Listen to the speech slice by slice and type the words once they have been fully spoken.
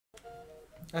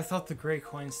I thought the Grey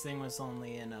Coins thing was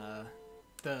only in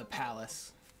the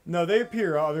palace. No, they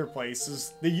appear other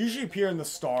places. They usually appear in the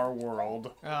Star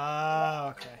World. Oh,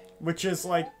 okay. Which is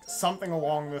like something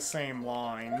along the same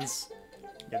lines.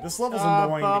 Yeah, this level's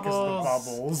annoying because of the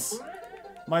bubbles.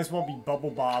 Might as well be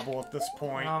Bubble Bobble at this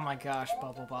point. Oh my gosh,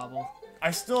 Bubble Bobble.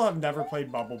 I still have never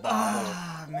played Bubble Bobble.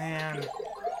 Ah, man.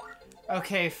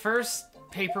 Okay, first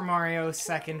Paper Mario,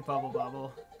 second Bubble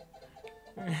Bobble.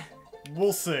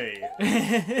 We'll see.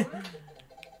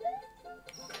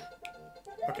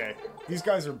 Okay, these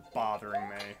guys are bothering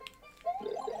me.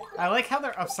 I like how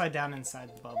they're upside down inside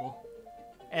the bubble.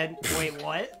 And wait,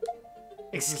 what?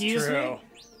 Excuse me?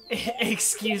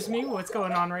 Excuse me? What's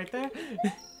going on right there?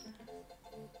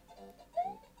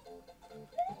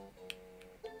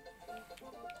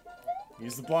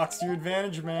 Use the blocks to your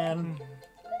advantage, man.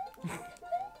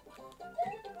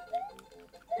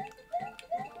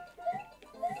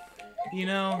 You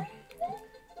know,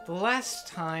 the last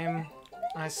time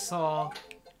I saw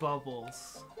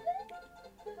bubbles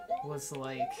was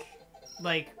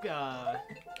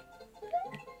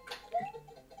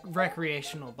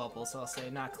recreational bubbles, I'll say,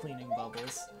 not cleaning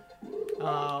bubbles.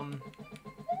 I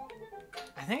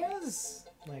think it was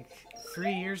like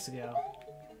 3 years ago.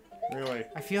 Really?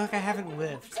 I feel like I haven't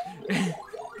lived.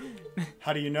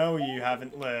 How do you know you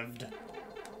haven't lived?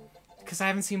 Because I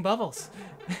haven't seen bubbles.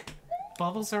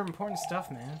 Bubbles are important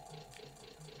stuff, man.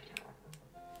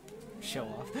 Show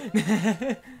off.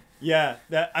 Yeah,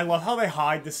 I love how they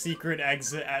hide the secret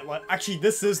exit at actually,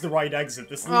 this is the right exit.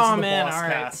 This leads Oh, to the man, boss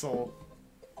alright. castle.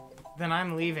 Then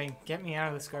I'm leaving. Get me out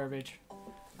of this garbage.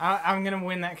 I'm gonna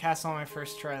win that castle on my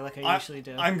first try, like I usually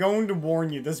do. I'm going to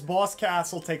warn you, this boss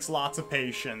castle takes lots of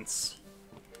patience.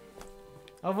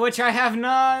 Of which I have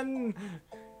none!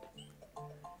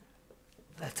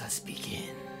 Let us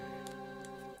begin.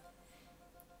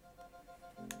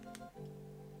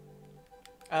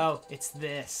 Oh, it's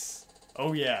this.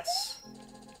 Oh yes.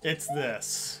 It's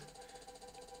this.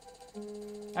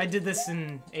 I did this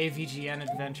in AVGN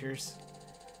Adventures.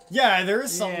 Yeah, there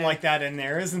is something Yeah. like that in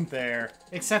there, isn't there?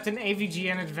 Except in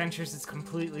AVGN Adventures, it's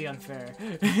completely unfair.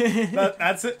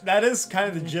 That's it. That is kind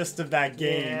of the gist of that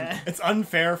game. Yeah. It's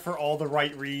unfair for all the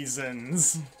right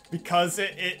reasons. Because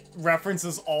it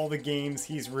references all the games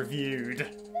he's reviewed.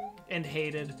 And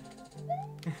hated.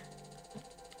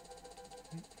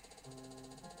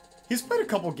 He's played a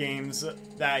couple games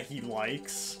that he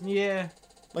likes. Yeah.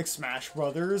 Like Smash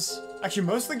Brothers. Actually,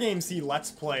 most of the games he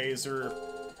Let's Plays are...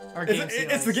 Or It's, games he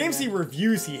it's the likes, games yeah. he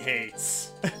reviews he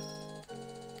hates.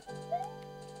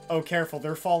 Oh, careful.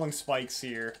 There are falling spikes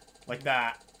here. Like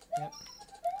that. Yep.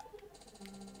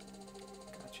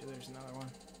 Gotcha, there's another one.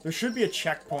 There should be a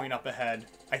checkpoint up ahead.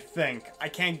 I think. I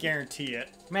can't guarantee it.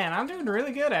 Man, I'm doing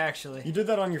really good, actually. You did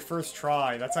that on your first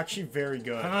try. That's actually very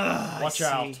good. Watch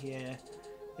I out. see, yeah.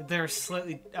 They're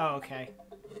slightly... Oh, okay.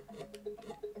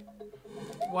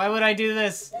 Why would I do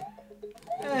this?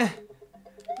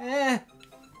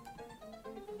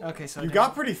 Okay, so... You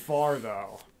got pretty far,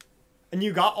 though. And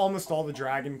you got almost all the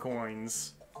dragon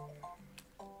coins.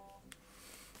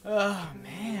 Oh,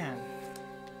 man.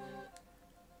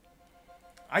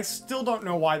 I still don't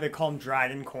know why they call them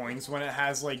dragon coins when it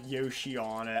has, like, Yoshi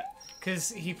on it.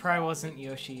 Because he probably wasn't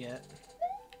Yoshi yet.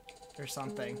 Or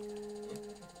something.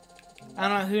 I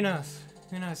don't know, who knows?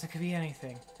 Who knows, it could be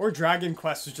anything. Or Dragon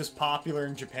Quest was just popular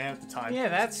in Japan at the time. Yeah,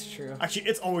 that's true. Actually,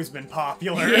 it's always been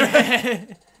popular. Yeah.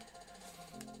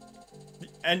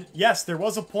 And yes, there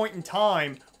was a point in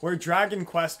time where Dragon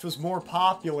Quest was more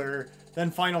popular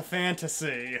than Final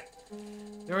Fantasy.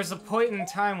 There was a point in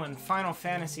time when Final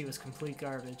Fantasy was complete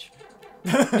garbage.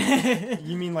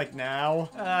 You mean like now?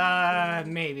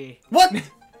 Maybe. What?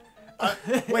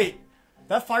 Wait,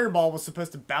 that fireball was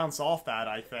supposed to bounce off that,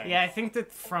 I think. Yeah, I think the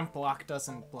front block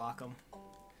doesn't block them.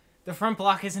 The front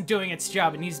block isn't doing its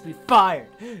job. It needs to be fired.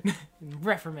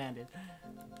 Reprimanded.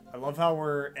 I love how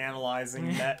we're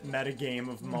analyzing that metagame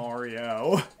of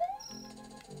Mario.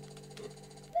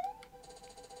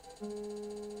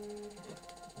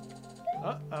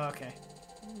 Oh, okay.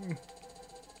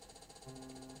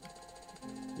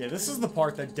 Yeah, this is the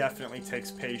part that definitely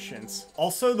takes patience.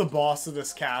 Also, the boss of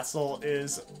this castle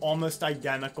is almost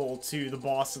identical to the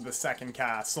boss of the second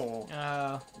castle.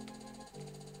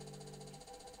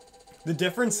 The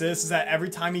difference is that every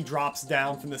time he drops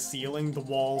down from the ceiling, the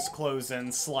walls close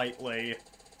in slightly.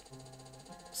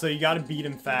 So you gotta beat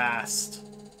him fast.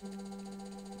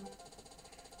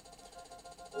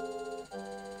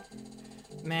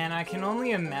 Man, I can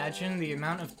only imagine the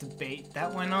amount of debate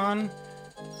that went on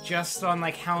just on,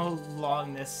 like, how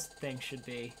long this thing should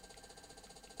be.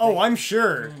 Oh, I'm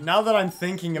sure. Now that I'm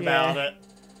thinking about Yeah. it.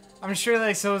 I'm sure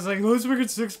like so I was like, let's make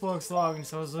it 6 blocks long, and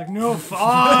so I was like, no,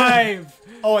 5.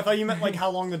 Oh, I thought you meant like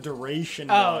how long the duration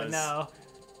Oh was. no,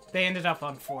 they ended up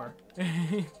on 4.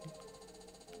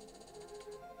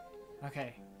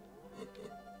 Okay.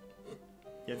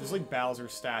 Yeah, there's like Bowser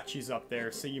statues up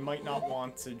there, so you might not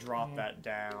want to drop that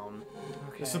down.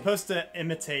 Okay. You're supposed to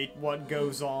imitate what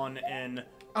goes on in...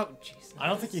 Oh jeez. I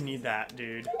don't think you need that,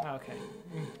 dude. Okay.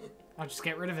 I'll just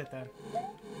get rid of it then.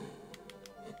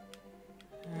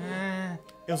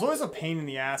 It was always a pain in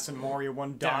the ass in Mario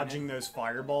 1 Darn dodging those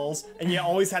fireballs, and you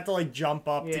always had to like jump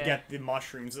up to Yeah. get the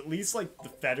mushrooms. At least like the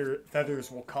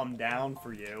feathers will come down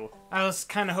for you. I was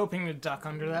kind of hoping to duck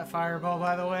under that fireball,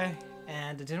 by the way,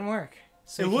 and it didn't work.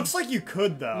 So It looks like you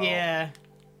could though. Yeah.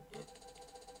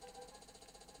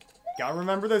 Gotta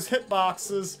remember those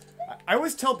hitboxes. I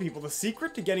always tell people the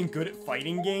secret to getting good at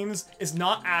fighting games is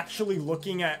not actually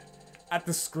looking at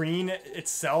the screen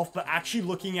itself, but actually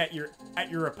looking at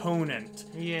your opponent.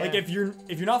 Yeah. Like if you're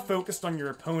not focused on your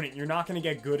opponent, you're not gonna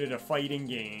get good at a fighting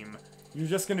game. You're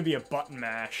just gonna be a button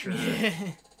masher.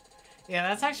 Yeah,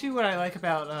 that's actually what I like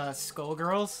about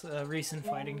Skullgirls, a recent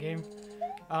fighting game.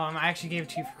 I actually gave it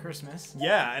to you for Christmas.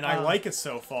 Yeah, and I like it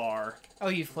so far. Oh,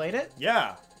 you've played it?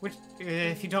 Yeah. Which,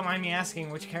 if you don't mind me asking,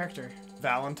 which character?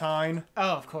 Valentine. Oh,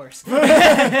 of course.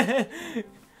 Yeah,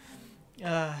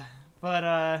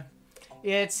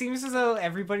 it seems as though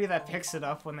everybody that picks it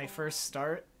up when they first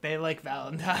start, they like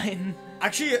Valentine.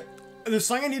 Actually, there's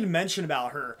something I need to mention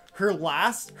about her.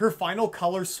 Her final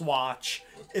color swatch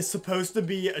is supposed to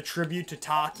be a tribute to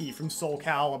Taki from Soul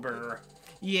Calibur.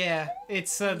 Yeah,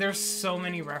 it's there's so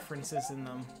many references in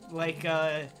them. Like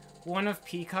one of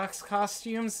Peacock's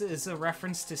costumes is a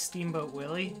reference to Steamboat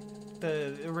Willie,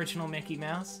 the original Mickey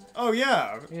Mouse. Oh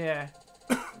yeah, Yeah,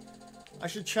 I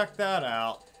should check that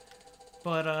out.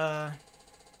 but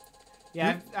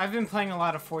yeah, I've been playing a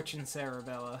lot of Fortune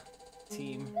Cerebella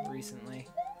team recently.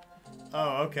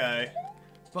 Oh, okay.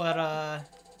 But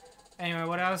anyway,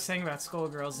 what I was saying about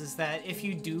Skullgirls is that if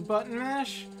you do button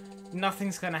mash,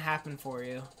 nothing's gonna happen for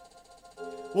you.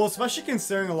 Well, especially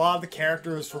considering a lot of the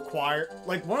characters require...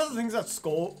 Like, one of the things that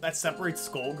separates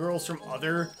Skullgirls from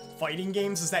other fighting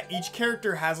games is that each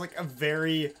character has, like, a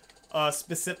very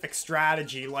specific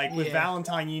strategy. Like, with Yeah.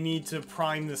 Valentine, you need to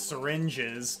prime the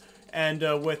syringes. And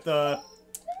with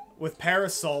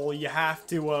Parasol, you have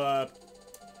to,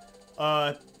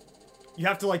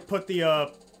 like, put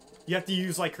the, you have to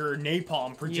use, like, her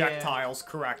napalm projectiles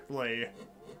correctly.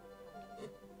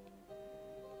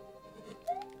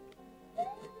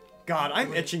 God,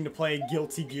 I'm itching to play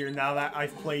Guilty Gear now that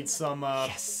I've played some,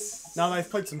 Yes! now that I've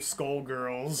played some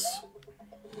Skullgirls.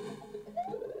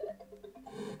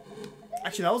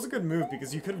 Actually, that was a good move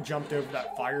because you could have jumped over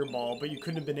that fireball, but you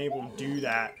couldn't have been able to do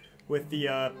that with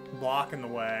the, block in the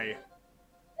way.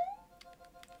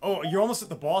 Oh, you're almost at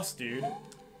the boss, dude. Oh,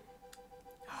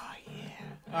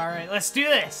 yeah. Alright, let's do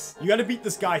this! You gotta beat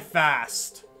this guy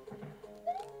fast.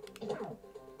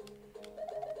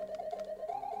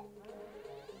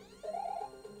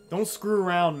 Don't screw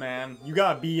around, man. You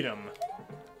gotta beat him.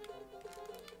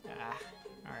 Ah,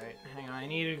 alright, hang on, I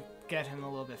need to get him a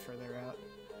little bit further out.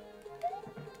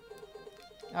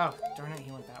 Oh, darn it,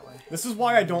 he went that way. This is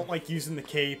why I don't like using the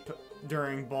cape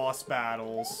during boss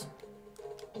battles.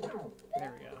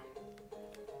 There we go.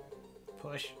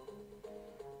 Push.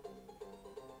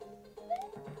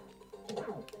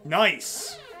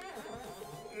 Nice!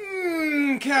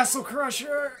 Castle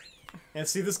Crusher! And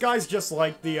see, this guy's just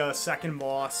like the second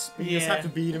boss. But you just Yeah. have to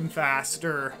beat him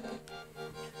faster.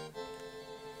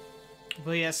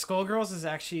 But yeah, Skullgirls is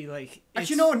actually like...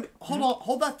 Actually, no,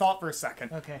 hold that thought for a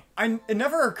second. Okay. It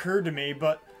never occurred to me,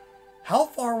 but how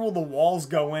far will the walls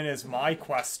go in is my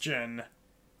question.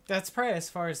 That's probably as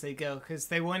far as they go, because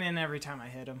they went in every time I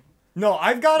hit them. No,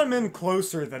 I've got them in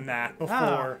closer than that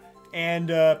before. And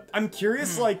I'm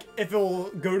curious, like, if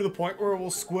it'll go to the point where it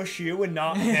will squish you and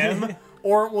not him,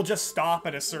 or it will just stop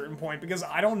at a certain point, because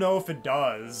I don't know if it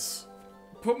does.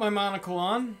 Put my monocle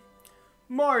on.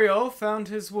 Mario found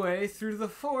his way through the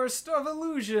Forest of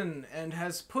Illusion and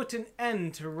has put an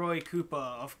end to Roy Koopa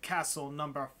of Castle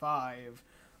Number 5.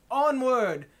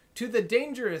 Onward to the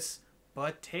dangerous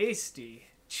but tasty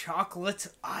Chocolate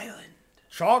Island.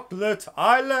 Chocolate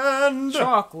Island!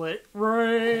 Chocolate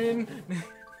Rain.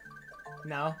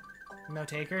 No? No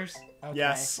takers? Okay.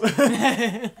 Yes.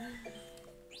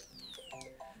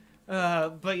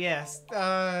 But yes,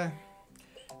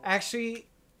 actually,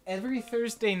 every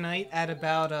Thursday night at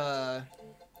about,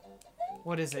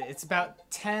 what is it? It's about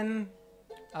 10,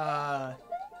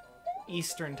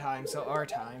 Eastern time, so our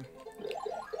time.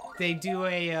 They do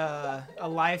a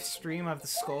live stream of the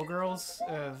Skullgirls,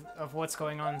 of what's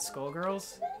going on in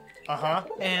Skullgirls.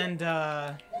 And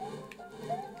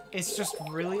it's just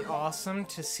really awesome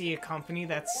to see a company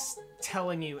that's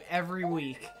telling you every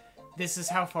week, this is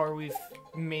how far we've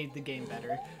made the game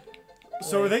better.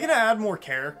 So are they gonna add more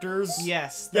characters?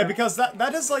 Yes. Yeah, because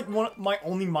that is like my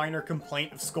only minor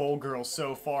complaint of Skullgirls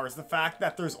so far, is the fact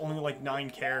that there's only like 9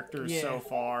 characters so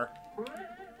far.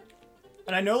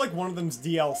 And I know like one of them's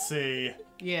DLC.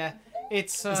 Yeah,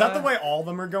 it's... Is that the way all of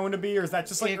them are going to be, or is that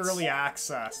just like early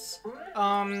access?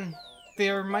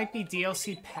 There might be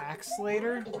DLC packs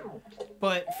later,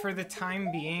 but for the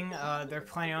time being, they're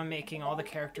planning on making all the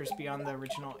characters beyond the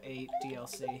original 8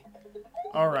 DLC.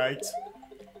 Alright.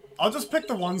 I'll just pick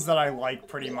the ones that I like,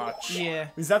 pretty much. Yeah.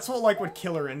 Because that's what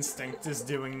Killer Instinct is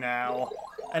doing now.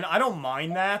 And I don't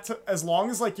mind that, as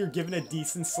long as, like, you're given a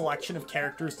decent selection of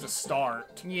characters to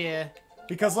start. Yeah.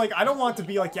 Because, like, I don't want it to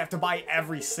be like you have to buy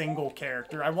every single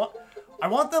character. I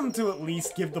want them to at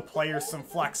least give the players some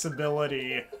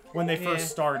flexibility when they first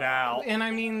start out. And I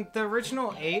mean, the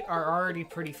original 8 are already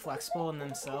pretty flexible in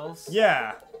themselves.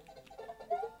 Yeah.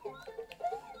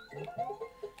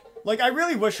 Like, I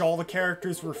really wish all the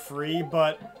characters were free,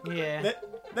 but yeah,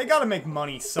 they gotta make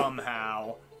money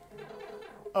somehow.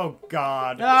 Oh,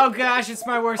 God. Oh, gosh, it's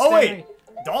my worst enemy. enemy.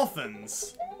 Wait!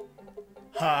 Dolphins!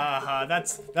 Ha ha,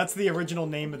 that's the original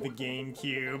name of the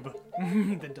GameCube.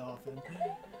 The Dolphin.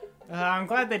 I'm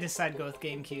glad they decided to go with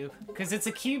GameCube, because it's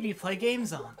a cube you play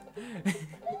games on.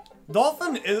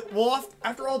 Dolphin is... Well,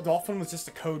 after all, Dolphin was just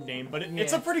a code name, but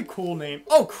it's a pretty cool name.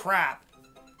 Oh, crap!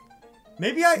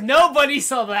 Maybe Nobody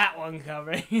saw that one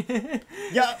coming.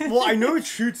 Yeah, well, I know it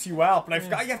shoots you out, but I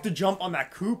forgot you have to jump on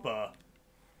that Koopa.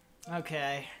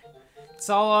 Okay.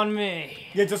 It's all on me.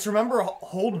 Yeah, just remember,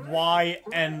 hold Y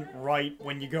and right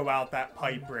when you go out that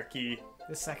pipe, Ricky.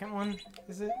 The second one,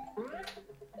 is it?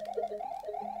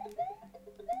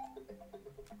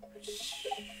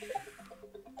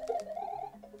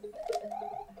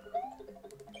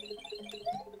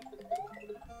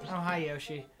 Oh, hi,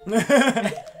 Yoshi.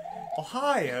 Oh,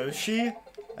 hi, Yoshi.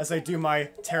 As I do my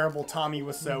terrible Tommy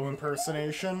Wiseau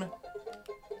impersonation.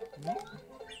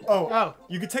 Oh,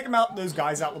 you could take those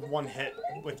guys out with one hit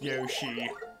with Yoshi.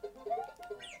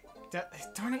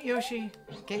 Darn it, Yoshi.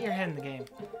 Get your head in the game.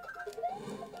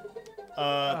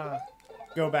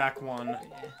 Go back one.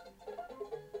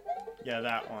 Yeah,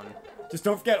 that one. Just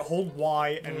don't forget, hold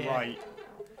Y and right.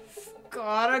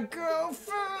 Gotta go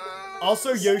first!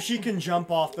 Also, Yoshi can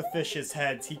jump off the fish's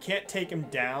heads. He can't take him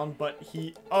down, but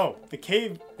he... Oh, the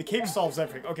cave solves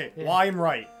everything. Okay, Y and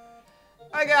right.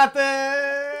 I got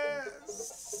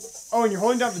this! Oh, and you're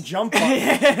holding down the jump button.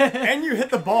 And you hit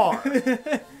the bar.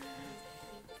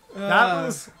 That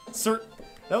was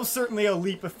certainly a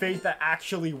leap of faith that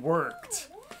actually worked.